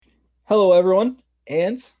Hello, everyone,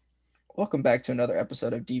 and welcome back to another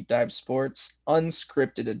episode of Deep Dive Sports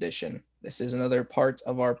Unscripted Edition. This is another part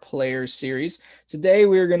of our Players series. Today,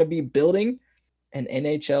 we are going to be building an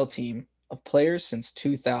NHL team of players since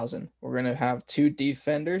 2000. We're going to have two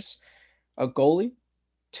defenders, a goalie,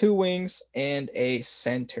 two wings, and a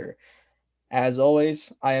center. As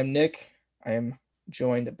always, I am Nick. I am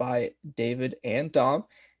joined by David and Dom,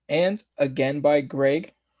 and again by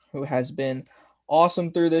Greg, who has been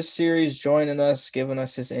awesome through this series, joining us, giving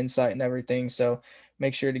us his insight and everything. So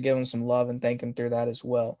make sure to give him some love and thank him through that as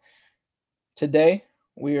well. Today,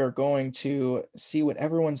 we are going to see what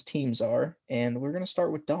everyone's teams are, and we're going to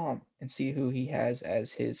start with Dom and see who he has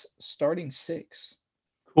as his starting six.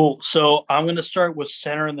 Cool. So I'm going to start with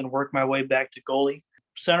center and then work my way back to goalie.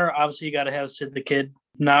 Center, obviously, you got to have Sid the Kid.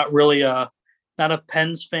 Not really not a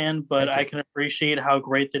Pens fan, but I can appreciate how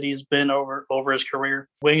great that he's been over his career.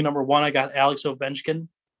 Wing number one, I got Alex Ovechkin.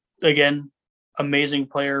 Again, amazing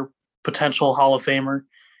player, potential Hall of Famer.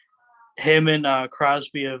 Him and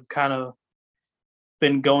Crosby have kind of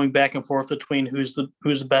been going back and forth between who's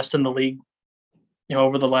the best in the league,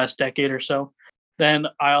 over the last decade or so. Then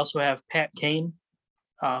I also have Pat Kane,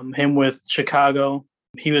 him with Chicago.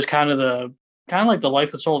 He was kind of like the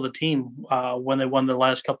life and soul of the team when they won the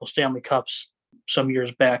last couple Stanley Cups some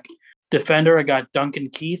years back. Defender, I got Duncan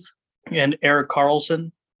Keith and Erik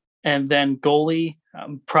Karlsson. And then goalie,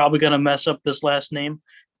 I'm probably going to mess up this last name,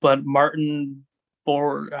 but Martin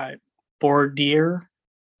Bordier.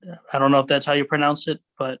 I don't know if that's how you pronounce it,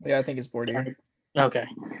 but yeah, I think it's Bordier. Okay.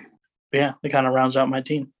 Yeah, that kind of rounds out my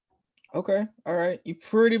team. Okay. All right. You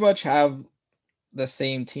pretty much have the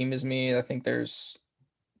same team as me. I think there's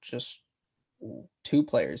just two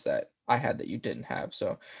players that I had that you didn't have.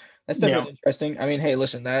 So that's definitely interesting. I mean, hey,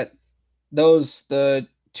 listen, the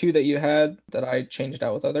two that you had that I changed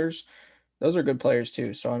out with others, those are good players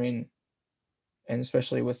too. So I mean, and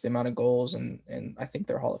especially with the amount of goals and I think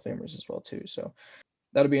they're Hall of Famers as well too. So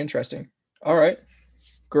that'll be interesting. All right.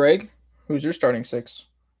 Greg, who's your starting six?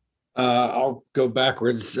 I'll go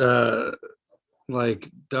backwards like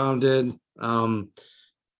Dom did. And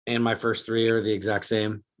my first three are the exact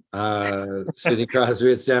same. Sidney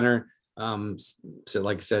Crosby at center. So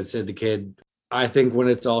like I said, Sid the Kid. I think when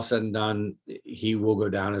it's all said and done, he will go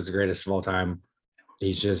down as the greatest of all time.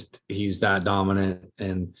 He's that dominant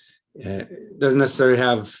and doesn't necessarily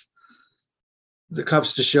have the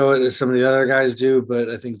cups to show it as some of the other guys do, but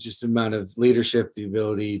I think just the amount of leadership, the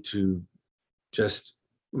ability to just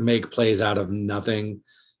make plays out of nothing.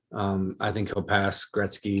 I think he'll pass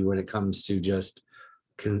Gretzky when it comes to just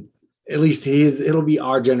at least it'll be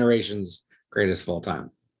our generation's greatest of all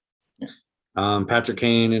time. Patrick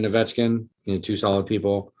Kane and Ovechkin, two solid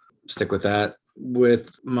people. Stick with that.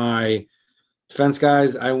 With my defense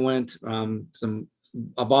guys, I went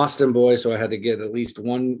a Boston boy, so I had to get at least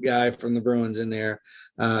one guy from the Bruins in there.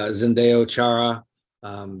 Zdeno Chara.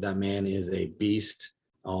 That man is a beast.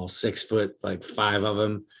 All 6 foot, like 5 of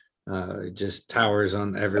them. Just towers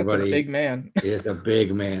on everybody. That's a big man. He's a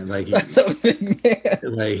big man. That's a big man.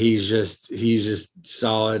 Like he's just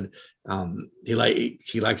solid. He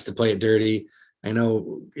likes to play it dirty. I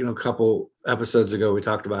know, a couple episodes ago we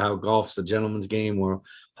talked about how golf's a gentleman's game, or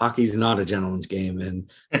hockey's not a gentleman's game,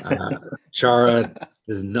 and Chara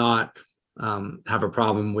does not have a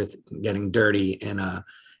problem with getting dirty. And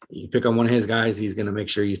you pick on one of his guys, he's going to make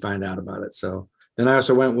sure you find out about it. So then I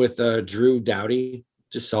also went with Drew Doughty,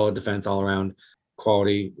 just solid defense all around,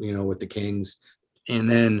 quality, with the Kings. And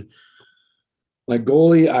then like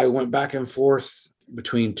goalie, I went back and forth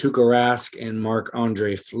between Tuukka Rask and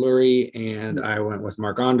Marc-Andre Fleury, and I went with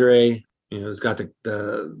Marc-Andre. He's got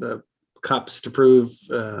the cups to prove,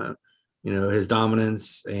 his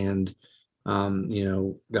dominance, and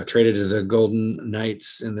got traded to the Golden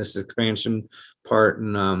Knights in this expansion part,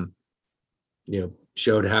 and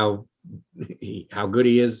showed how good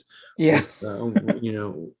he is. Yeah.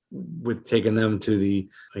 With taking them to the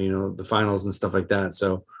the finals and stuff like that.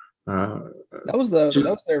 So that was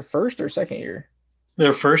their first or second year.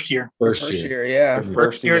 Their first year. First year, yeah.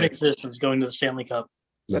 First year in existence, going to the Stanley Cup.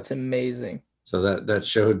 That's amazing. So that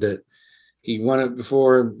showed that he won it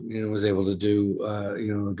before, was able to do,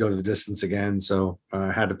 go to the distance again. So I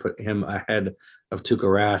had to put him ahead of Tuukka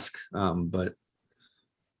Rask. But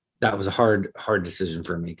that was a hard decision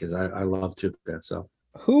for me because I love Tuukka. So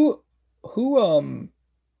who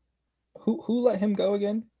let him go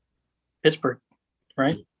again? Pittsburgh,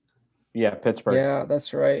 right? Yeah, Pittsburgh. Yeah,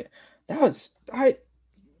 that's right. That's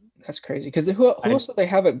crazy. Because who else did they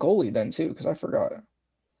have at goalie then too? Because I forgot.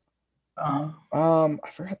 I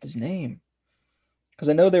forgot his name. Because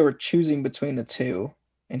I know they were choosing between the two,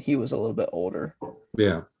 and he was a little bit older.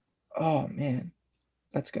 Yeah. Oh man,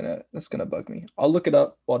 that's gonna bug me. I'll look it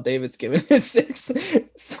up while David's giving his 6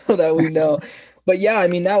 so that we know. But yeah, I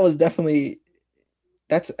mean that was definitely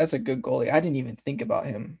that's a good goalie. I didn't even think about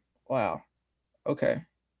him. Wow. Okay.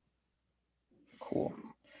 Cool.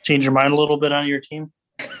 Change your mind a little bit on your team.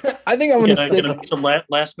 I think I'm gonna stick. Get some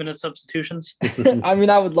last minute substitutions. I mean,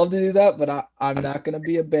 I would love to do that, but I'm not gonna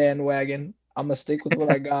be a bandwagon. I'm gonna stick with what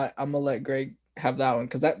I got. I'm gonna let Greg have that one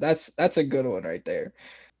because that's a good one right there.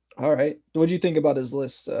 All right, what do you think about his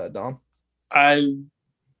list, Dom? I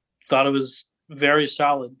thought it was very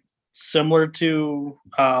solid, similar to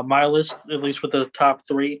my list, at least with the top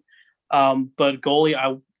 3. But goalie,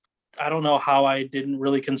 I don't know how I didn't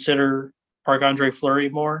really consider Marc-Andre Fleury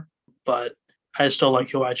more, but I still like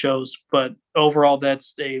who I chose. But overall,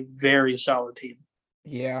 that's a very solid team.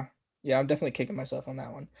 Yeah, I'm definitely kicking myself on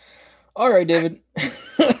that one. All right, David,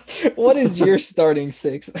 what is your starting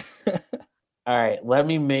 6? All right, let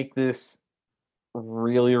me make this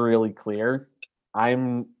really, really clear. I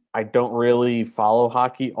don't really follow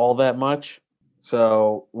hockey all that much.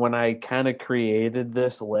 So when I kind of created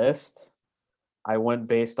this list, I went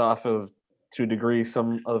based off of, to a degree,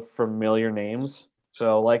 some of familiar names.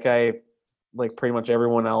 So like pretty much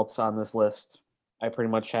everyone else on this list, I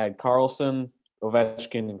pretty much had Carlson,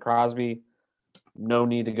 Ovechkin, and Crosby. No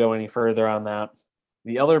need to go any further on that.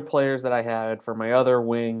 The other players that I had for my other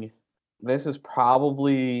wing, this is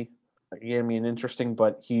probably going to be an interesting,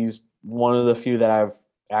 but he's one of the few that I've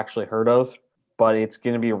actually heard of. But it's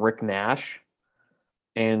going to be Rick Nash,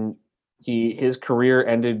 and his career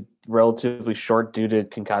ended relatively short due to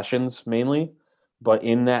concussions mainly. But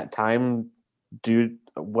in that time,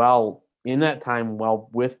 while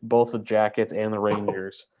with both the Jackets and the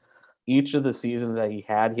Rangers, each of the seasons that he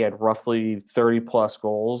had roughly 30 plus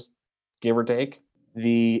goals, give or take.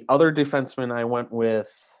 The other defenseman I went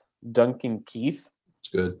with Duncan Keith. It's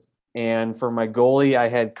good. And for my goalie, I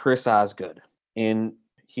had Chris Osgood. And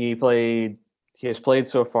he has played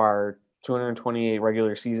so far 228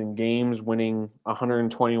 regular season games, winning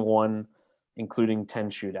 121, including 10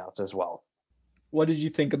 shootouts as well. What did you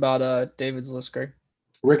think about David's list, Greg?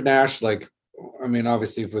 Rick Nash,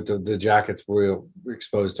 obviously with the Jackets, we were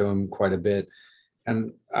exposed to him quite a bit.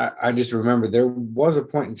 And I just remember there was a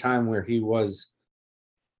point in time where he was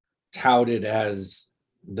touted as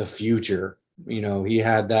the future. He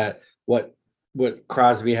had that, what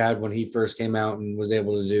Crosby had when he first came out and was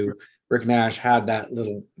able to do. Rick Nash had that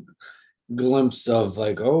little glimpse of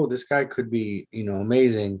oh, this guy could be,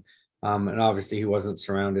 amazing. And obviously he wasn't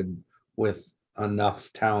surrounded with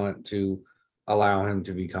enough talent to allow him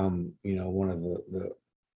to become, one of the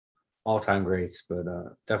all-time greats. But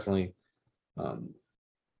definitely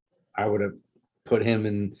I would have put him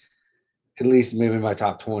in at least maybe my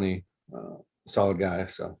top 20. Solid guy.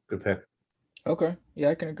 So good pick. Okay. Yeah,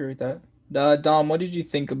 I can agree with that. Dom, what did you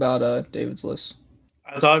think about David's list?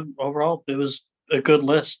 I thought overall it was a good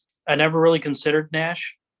list. I never really considered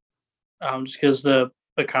Nash, just because the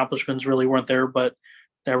accomplishments really weren't there, but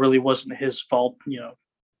that really wasn't his fault,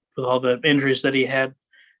 with all the injuries that he had.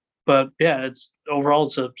 But yeah, it's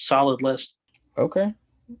a solid list. Okay.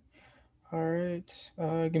 All right.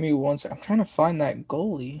 Give me 1 second. I'm trying to find that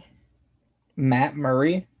goalie. Matt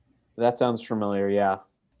Murray. That sounds familiar, yeah.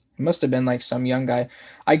 It must have been some young guy.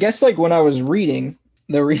 I guess when I was reading,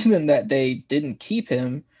 the reason that they didn't keep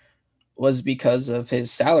him was because of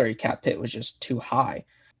his salary cap hit was just too high.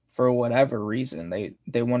 For whatever reason,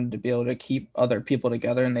 they wanted to be able to keep other people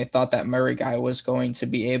together, and they thought that Murray guy was going to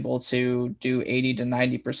be able to do 80 to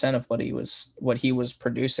 90% of what he was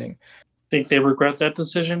producing. Think they regret that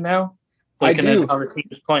decision now? I do. At how the team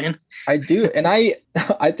is playing. I do, and I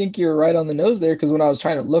think you're right on the nose there, because when I was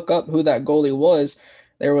trying to look up who that goalie was,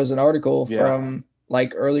 there was an article from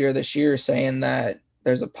earlier this year saying that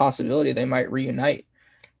there's a possibility they might reunite.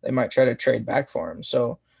 They might try to trade back for him.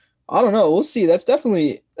 So I don't know. We'll see. That's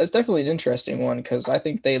definitely an interesting one, because I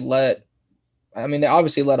think they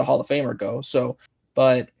obviously let a Hall of Famer go. So,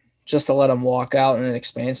 but just to let him walk out in an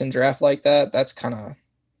expansion draft like that, that's kind of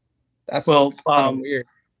weird.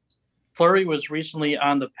 Fleury was recently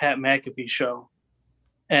on the Pat McAfee show,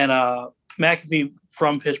 and McAfee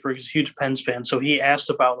from Pittsburgh is a huge Pens fan, so he asked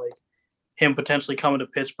about him potentially coming to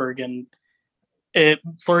Pittsburgh, and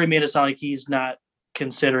Fleury made it sound like he's not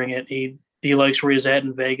considering it. He likes where he's at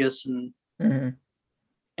in Vegas, and and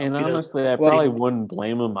honestly, I probably wouldn't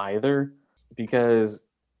blame him either, because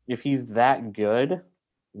if he's that good,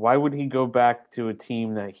 why would he go back to a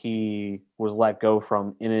team that he was let go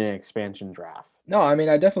from in an expansion draft? No, I mean,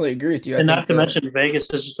 I definitely agree with you. And not to mention Vegas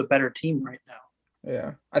is just a better team right now.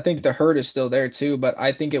 Yeah, I think the hurt is still there too, but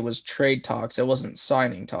I think it was trade talks. It wasn't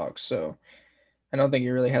signing talks. So I don't think he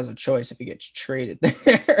really has a choice if he gets traded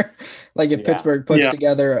there. Like if Yeah. Pittsburgh puts Yeah.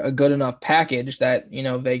 together a good enough package that,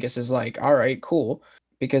 Vegas is like, all right, cool.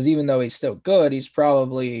 Because even though he's still good, he's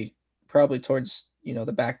probably towards,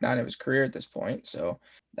 the back nine of his career at this point. So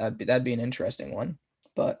that'd be an interesting one.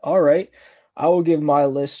 But all right. I will give my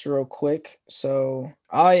list real quick. So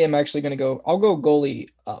I am actually I'll go goalie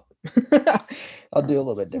up. I'll do a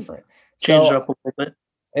little bit different. Change it So up a little bit.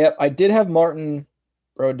 yep, I did have Martin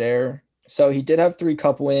Brodeur. So he did have 3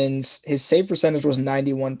 cup wins. His save percentage was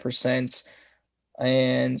 91%.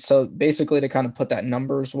 And so basically to kind of put that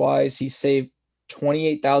numbers wise, he saved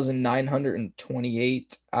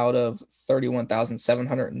 28,928 out of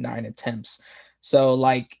 31,709 attempts. So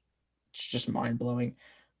like it's just mind blowing.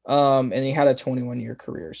 And he had a 21-year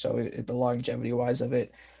career. So the longevity wise of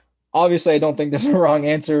it, obviously I don't think there's a wrong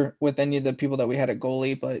answer with any of the people that we had at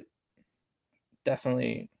goalie, but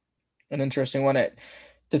definitely an interesting one. At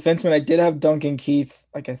defenseman, I did have Duncan Keith,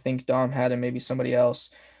 like I think Dom had, and maybe somebody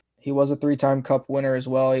else. He was a 3-time Cup winner as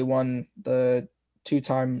well. He won the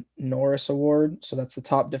 2-time Norris Award, so that's the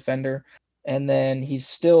top defender. And then I think he's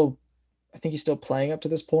still playing up to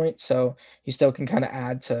this point, so he still can kind of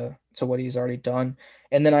add to what he's already done.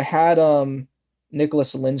 And then I had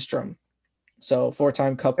Nicholas Lindstrom, so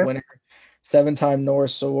 4-time Cup winner, 7-time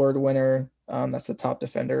Norris Award winner. That's the top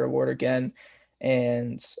defender award again.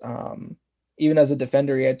 And even as a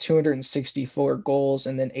defender, he had 264 goals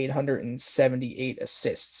and then 878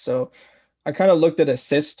 assists. So I kind of looked at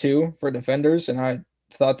assists too for defenders, and I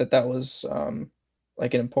thought that was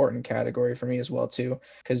like an important category for me as well too,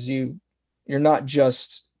 because you're not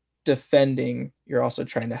just defending, you're also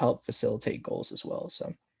trying to help facilitate goals as well.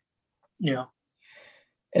 So yeah.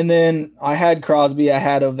 And then I had Crosby, I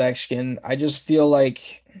had Ovechkin. I just feel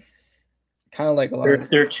like kind of like a lot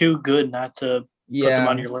they're too good not to put them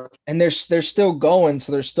on your list. And they're still going,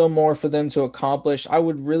 so there's still more for them to accomplish. I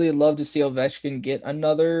would really love to see Ovechkin get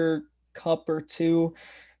another cup or two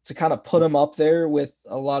to kind of put him up there with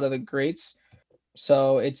a lot of the greats.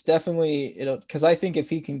 So it's definitely because I think if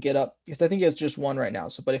he can get up, because I think he has just one right now.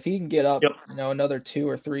 So, but if he can get up, another 2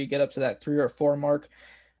 or 3, get up to that 3 or 4 mark,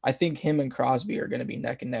 I think him and Crosby are going to be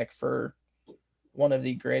neck and neck for one of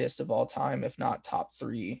the greatest of all time, if not top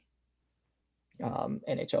 3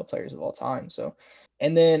 NHL players of all time. So,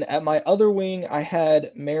 and then at my other wing, I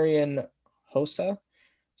had Marian Hossa.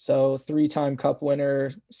 So 3-time Cup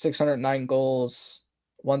winner, 609 goals,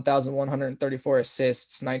 1,134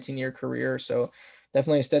 assists, 19-year career. So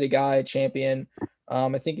definitely a steady guy, champion. I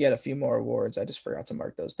think he had a few more awards. I just forgot to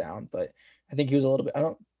mark those down, but I think he was a little bit,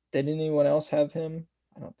 did anyone else have him?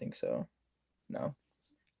 I don't think so. No.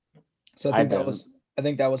 So I think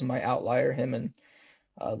that was my outlier, him and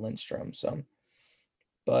Lindstrom. So,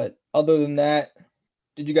 but other than that,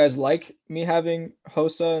 did you guys like me having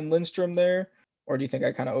Hossa and Lindstrom there, or do you think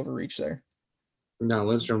I kind of overreached there? No,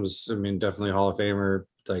 Lindstrom's, definitely Hall of Famer,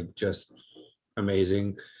 like just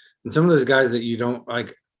amazing. And some of those guys that you don't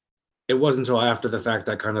like, it wasn't until after the fact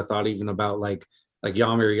I kind of thought even about like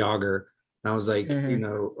Jaromir Jagr. And I was like,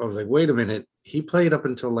 wait a minute, he played up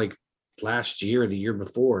until like last year, the year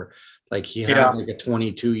before. Like he had like a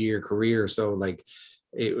 22-year career. So like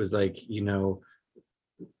it was like,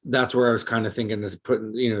 that's where I was kind of thinking is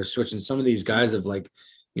putting, switching some of these guys of like,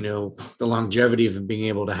 the longevity of being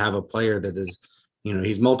able to have a player that is,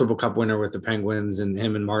 he's multiple cup winner with the Penguins, and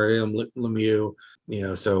him and Mario Lemieux,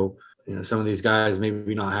 so, some of these guys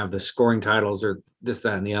maybe not have the scoring titles or this,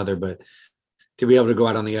 that, and the other, but to be able to go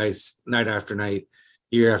out on the ice night after night,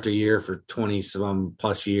 year after year for 20 some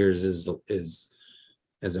plus years is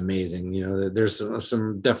amazing. There's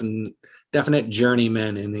some definite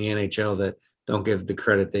journeymen in the NHL that don't give the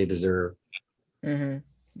credit they deserve. Mm-hmm.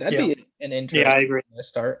 That'd be an interesting. I agree.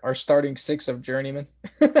 Our starting 6 of journeymen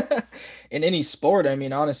in any sport.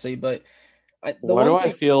 Honestly, but I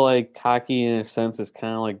feel like hockey in a sense is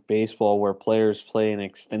kind of like baseball, where players play an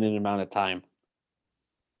extended amount of time?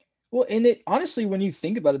 Well, and it honestly, when you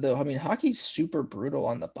think about it, though, hockey's super brutal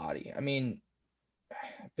on the body.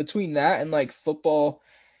 Between that and like football,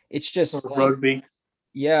 it's just like, rugby.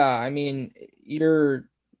 Yeah,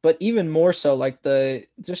 but even more so, like the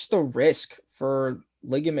risk for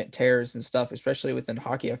ligament tears and stuff, especially within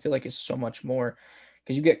hockey, I feel like it's so much more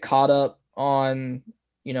because you get caught up on,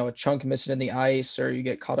 a chunk missing in the ice, or you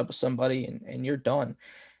get caught up with somebody and you're done.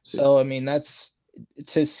 So, that's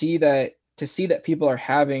to see that people are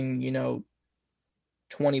having,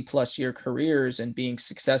 20 plus year careers and being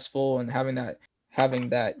successful and having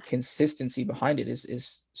that consistency behind it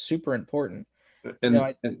is super important.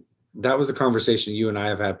 And that was a conversation you and I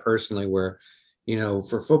have had personally where,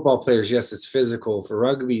 for football players, yes, it's physical. For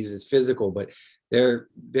rugby's, it's physical, but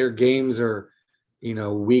their games are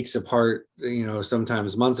weeks apart,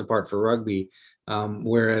 sometimes months apart for rugby.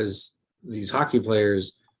 Whereas these hockey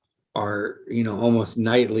players are, almost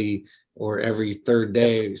nightly or every third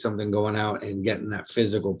day, something going out and getting that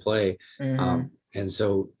physical play. And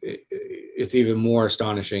so it's even more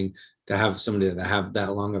astonishing to have somebody that have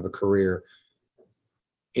that long of a career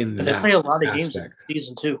in And they that play a lot of games aspect. in the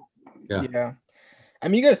season too. Yeah. I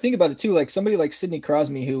mean, you got to think about it too. Like somebody like Sidney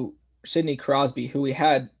Crosby, who we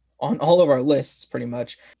had on all of our lists pretty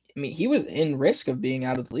much. I mean, he was in risk of being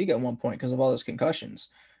out of the league at one point because of all those concussions.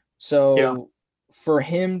 So for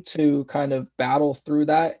him to kind of battle through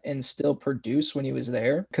that and still produce when he was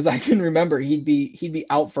there, because I can remember he'd be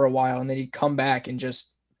out for a while and then he'd come back and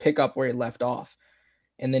just pick up where he left off,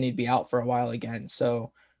 and then he'd be out for a while again.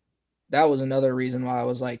 So that was another reason why I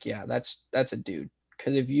was like, yeah, that's a dude.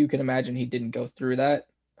 Because if you can imagine he didn't go through that,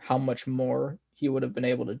 how much more he would have been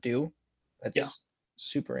able to do. That's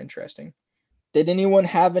super interesting. Did anyone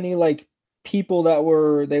have any like people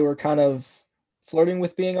that they were kind of flirting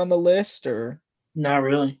with being on the list, or? Not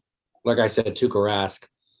really. Like I said, Tuukka Rask.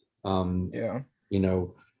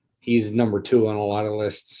 He's number 2 on a lot of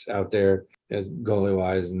lists out there as goalie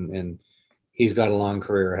wise, and he's got a long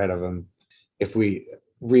career ahead of him. If we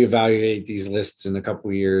reevaluate these lists in a couple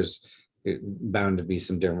of years, it's bound to be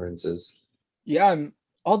some differences. Yeah,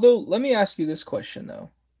 although let me ask you this question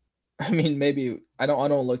though. I mean, maybe I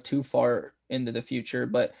don't look too far into the future,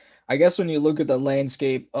 but I guess when you look at the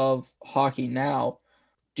landscape of hockey now,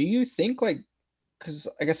 do you think because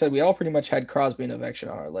like I said, we all pretty much had Crosby and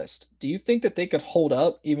Ovechkin on our list. Do you think that they could hold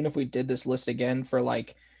up even if we did this list again for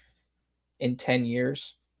like in 10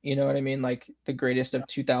 years? You know what I mean? Like the greatest of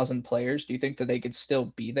 2000 players. Do you think that they could still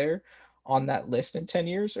be there on that list in 10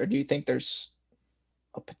 years? Or do you think there's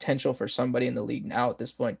a potential for somebody in the league now at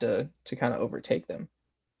this point to kind of overtake them?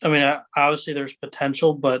 I mean, obviously there's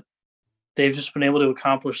potential, but they've just been able to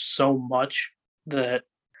accomplish so much that,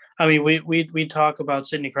 I mean, we talk about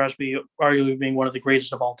Sidney Crosby arguably being one of the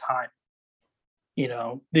greatest of all time.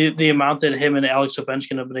 The amount that him and Alex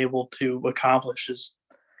Ovechkin have been able to accomplish is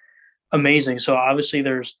amazing. So obviously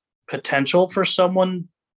there's potential for someone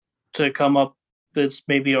to come up that's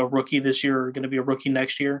maybe a rookie this year or going to be a rookie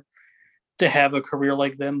next year to have a career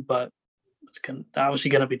like them, but it's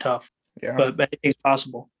obviously going to be tough. Yeah, but anything's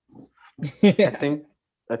possible. I think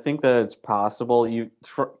that it's possible.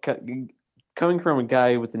 Coming from a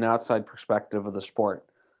guy with an outside perspective of the sport,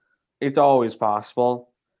 it's always possible,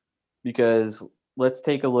 because let's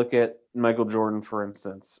take a look at Michael Jordan, for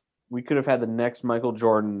instance. We could have had the next Michael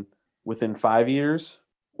Jordan within 5 years,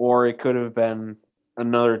 or it could have been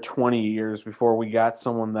another 20 years before we got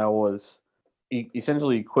someone that was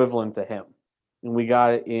essentially equivalent to him. And we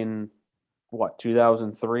got it in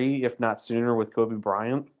 2003, if not sooner, with Kobe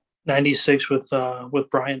Bryant. 96 with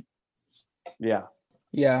Bryant. Yeah.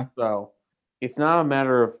 Yeah. So it's not a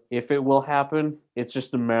matter of if it will happen, it's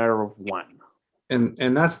just a matter of when.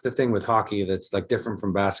 And that's the thing with hockey that's like different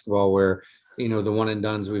from basketball, where the one and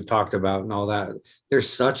dones we've talked about and all that. There's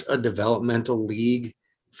such a developmental league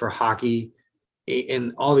for hockey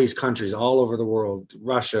in all these countries all over the world,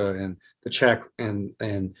 Russia and the Czech and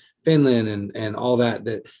Finland and all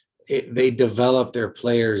that they develop their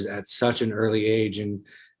players at such an early age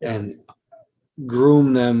and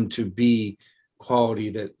groom them to be quality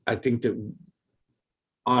that I think that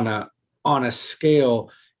on a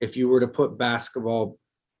scale, if you were to put basketball,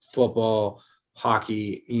 football,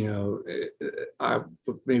 hockey, I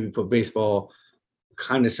maybe put baseball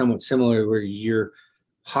kind of somewhat similar, where your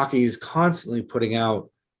hockey is constantly putting out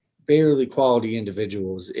fairly quality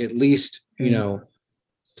individuals. At least 3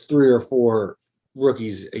 or 4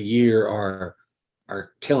 rookies a year are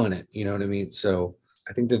killing it. You know what I mean? So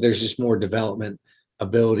I think that there's just more development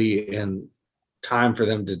ability and time for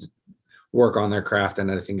them to work on their craft than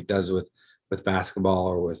I think it does with basketball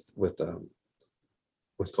or with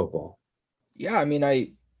football. Yeah, I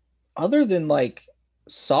mean, other than like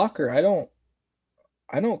soccer, I don't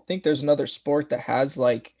think there's another sport that has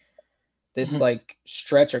like this like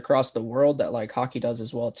stretch across the world that like hockey does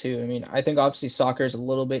as well too. I mean, I think obviously soccer is a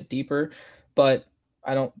little bit deeper, but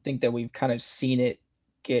I don't think that we've kind of seen it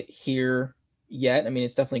get here yet. I mean,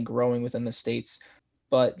 it's definitely growing within the States,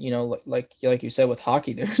 but like you said with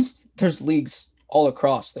hockey, there's leagues all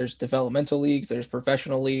across. There's developmental leagues, there's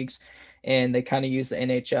professional leagues, and they kind of use the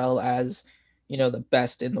NHL as, the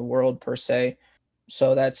best in the world per se.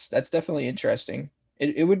 So that's definitely interesting.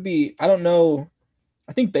 It would be, I don't know,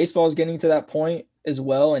 I think baseball is getting to that point as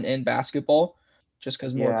well, and basketball, just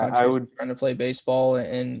because more countries are trying to play baseball,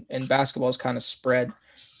 and basketball is kind of spread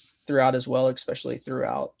throughout as well, especially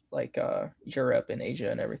throughout like Europe and Asia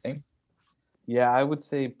and everything. Yeah, I would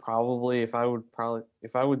say probably if I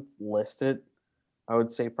would list it, I would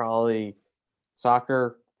say probably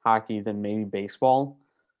soccer, hockey, then maybe baseball,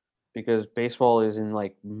 because baseball is in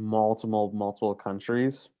like multiple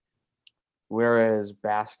countries, whereas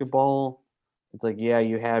basketball, it's like yeah,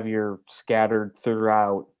 you have your scattered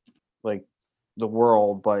throughout like the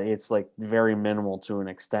world, but it's like very minimal to an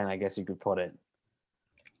extent, I guess you could put it.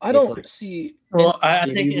 I It's don't like see. Well, I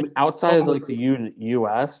if think you, outside of like the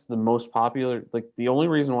U.S., the most popular, like the only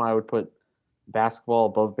reason why I would put basketball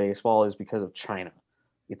above baseball is because of China.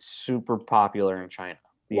 It's super popular in China.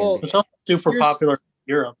 The Well, NBA. it's also super Here's- popular in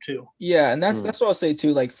Europe too. Yeah, and that's what I'll say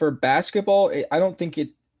too. Like for basketball, I don't think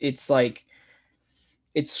it's like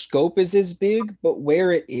its scope is as big, but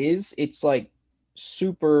where it is, it's like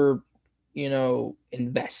super,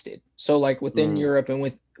 invested. So like within Europe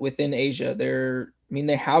and within Asia, they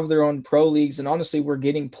have their own pro leagues, and honestly, we're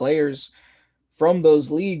getting players from those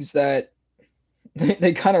leagues that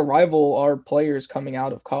they kind of rival our players coming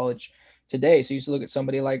out of college today. So you used to look at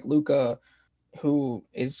somebody like Luka, who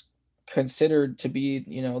is considered to be,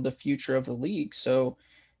 the future of the league. So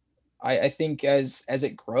I think as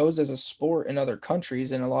it grows as a sport in other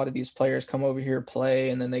countries, and a lot of these players come over here,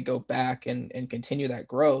 play, and then they go back and continue that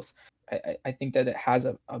growth, I think that it has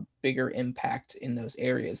a bigger impact in those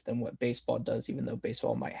areas than what baseball does, even though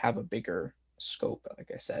baseball might have a bigger scope,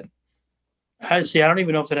 like I said. I don't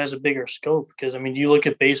even know if it has a bigger scope, because I mean, you look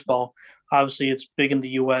at baseball, obviously it's big in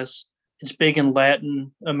the US, it's big in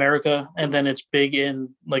Latin America, and then it's big in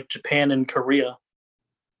like Japan and Korea.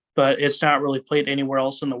 But it's not really played anywhere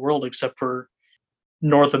else in the world except for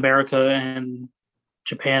North America and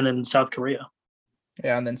Japan and South Korea.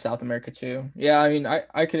 Yeah, and then South America too. Yeah, I mean,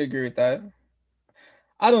 I could agree with that.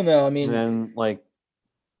 I don't know. I mean, and then like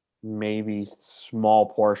maybe small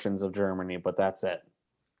portions of Germany, but that's it.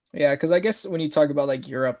 Yeah, because I guess when you talk about like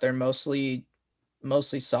Europe, they're mostly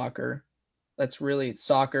soccer. That's really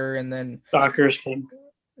soccer, and then Soccer's king.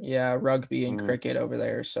 Yeah, rugby and cricket over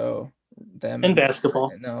there. So them and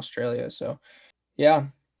basketball in Australia. So yeah,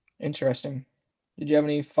 interesting. Did you have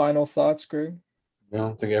any final thoughts, Greg? I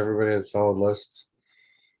don't think everybody has a solid list.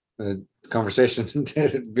 The conversation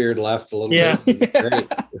veered left a little bit. It's great.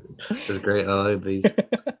 It's great. I like these.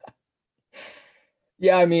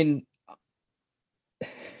 Yeah, I mean,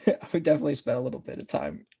 we definitely spent a little bit of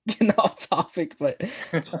time getting off topic, but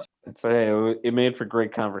it made for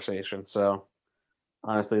great conversation. So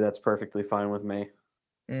honestly, that's perfectly fine with me.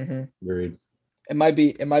 Agreed. It might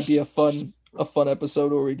be a fun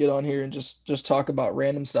episode where we get on here and just talk about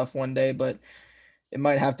random stuff one day, but it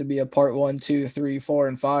might have to be a part 1, 2, 3, 4,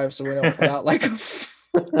 and 5, so we don't put out like a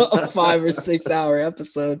 5 or 6 hour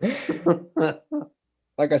episode.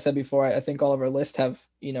 Like I said before, I think all of our lists have,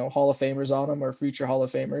 Hall of Famers on them or future Hall of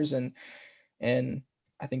Famers. And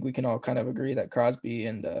I think we can all kind of agree that Crosby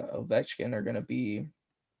and Ovechkin are going to be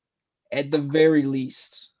at the very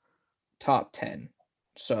least top 10.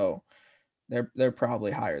 So they're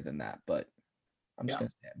probably higher than that, but I'm just going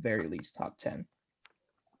to say at very least top 10.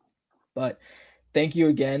 But thank you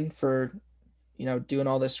again for, doing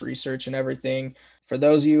all this research and everything. For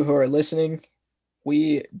those of you who are listening,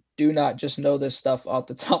 we do not just know this stuff off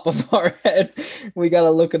the top of our head. We got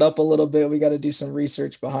to look it up a little bit. We got to do some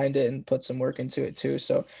research behind it and put some work into it too.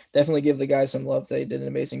 So definitely give the guys some love. They did an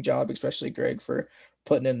amazing job, especially Greg, for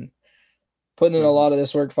putting in a lot of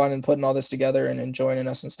this work, putting all this together and joining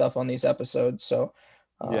us and stuff on these episodes. So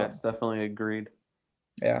yes, definitely agreed.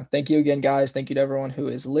 Yeah. Thank you again, guys. Thank you to everyone who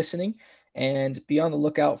is listening, and be on the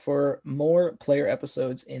lookout for more player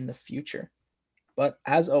episodes in the future. But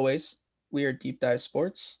as always, we are Deep Dive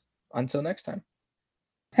Sports. Until next time.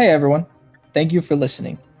 Hey, everyone. Thank you for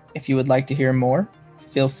listening. If you would like to hear more,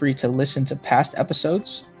 feel free to listen to past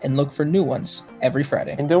episodes and look for new ones every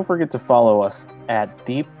Friday. And don't forget to follow us at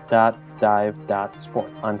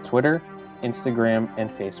deep.dive.sports on Twitter, Instagram, and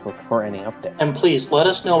Facebook for any updates. And please let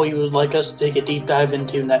us know what you would like us to take a deep dive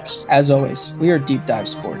into next. As always, we are Deep Dive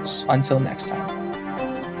Sports. Until next time.